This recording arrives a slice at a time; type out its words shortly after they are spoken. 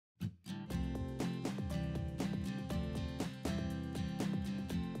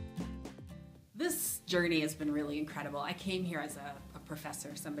journey has been really incredible. I came here as a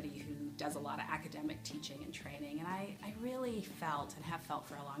professor, somebody who does a lot of academic teaching and training, and I really felt and have felt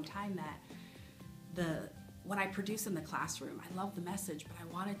for a long time that what I produce in the classroom, I love the message, but I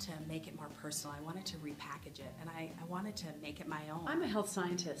wanted to make it more personal. I wanted to repackage it, and I wanted to make it my own. I'm a health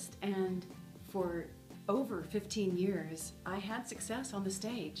scientist, and for over 15 years, I had success on the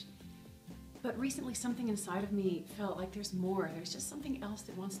stage. But recently something inside of me felt like there's more. There's just something else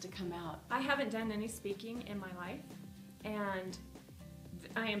that wants to come out. I haven't done any speaking in my life, and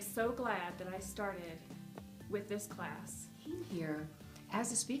I am so glad that I started with this class. Came here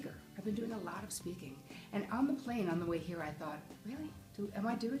as a speaker. I've been doing a lot of speaking. And on the plane on the way here, I thought, really? Am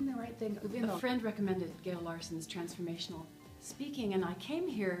I doing the right thing? A friend recommended Gail Larsen's Transformational Speaking, and I came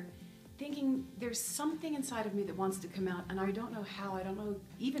here thinking there's something inside of me that wants to come out, and I don't know how. I don't know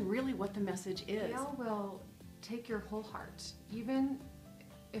even really what the message is. Gail will take your whole heart, even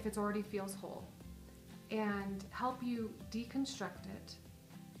if it already feels whole, and help you deconstruct it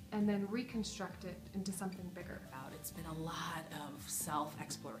and then reconstruct it into something bigger. It's been a lot of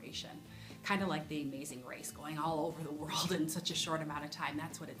self-exploration, kind of like the Amazing Race, going all over the world in such a short amount of time.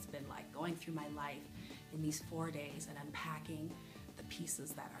 That's what it's been like, going through my life in these 4 days and unpacking the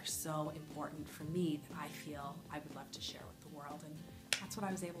pieces that are so important for me that I feel I would love to share with the world, and that's what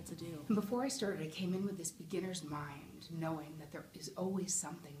I was able to do. Before I started, I came in with this beginner's mind, knowing that there is always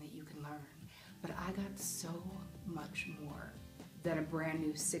something that you can learn. But I got so much more than a brand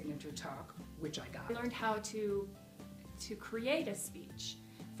new signature talk, which I got. I learned how to create a speech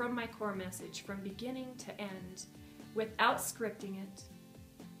from my core message, from beginning to end, without scripting it,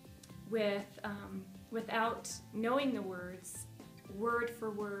 without knowing the words, word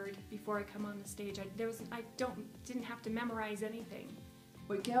for word, before I come on the stage. I didn't have to memorize anything.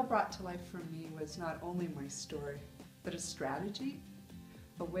 What Gail brought to life for me was not only my story, but a strategy,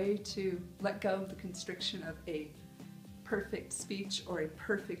 a way to let go of the constriction of a perfect speech or a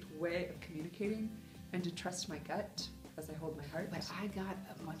perfect way of communicating, and to trust my gut as I hold my heart. But I got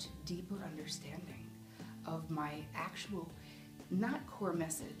a much deeper understanding of my actual, not core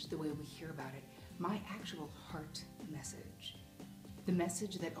message the way we hear about it, my actual heart message. The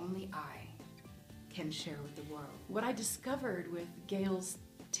message that only I can share with the world. What I discovered with Gail's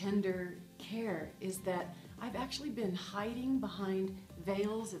tender care is that I've actually been hiding behind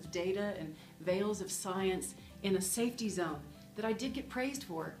veils of data and veils of science in a safety zone that I did get praised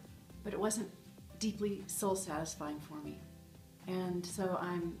for, but it wasn't deeply soul satisfying for me. And so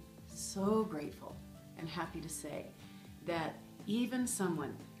I'm so grateful and happy to say that even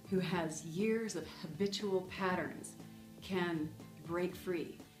someone who has years of habitual patterns can break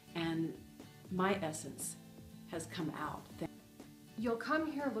free, and my essence has come out. You'll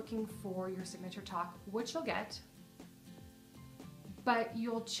come here looking for your signature talk, which you'll get, but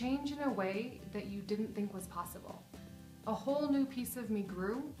you'll change in a way that you didn't think was possible. A whole new piece of me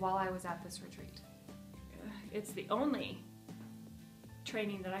grew while I was at this retreat. It's the only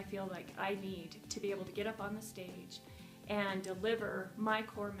training that I feel like I need to be able to get up on the stage and deliver my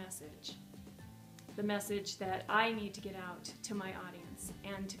core message, the message that I need to get out to my audience,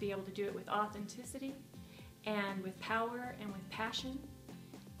 and to be able to do it with authenticity and with power and with passion,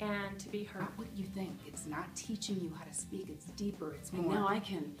 and to be heard. Not what you think. It's not teaching you how to speak. It's deeper. It's more. And now I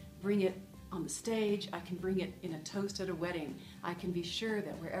can bring it on the stage. I can bring it in a toast at a wedding. I can be sure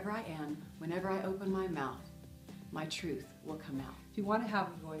that wherever I am, whenever I open my mouth, my truth will come out. If you want to have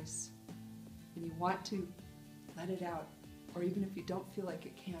a voice and you want to let it out, or even if you don't feel like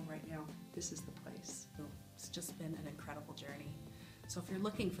it can right now, this is the place. It's just been an incredible journey. So if you're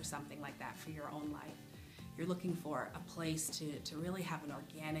looking for something like that for your own life, you're looking for a place to really have an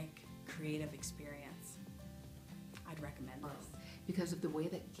organic, creative experience, I'd recommend this. Because of the way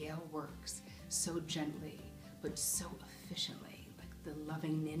that Gail works, so gently, but so efficiently, like the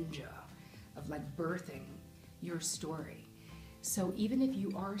loving ninja of like birthing your story. So even if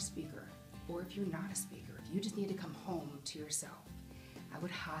you are a speaker, or if you're not a speaker, if you just need to come home to yourself, I would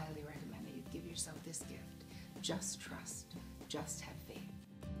highly recommend that you give yourself this gift. Just trust, just have faith.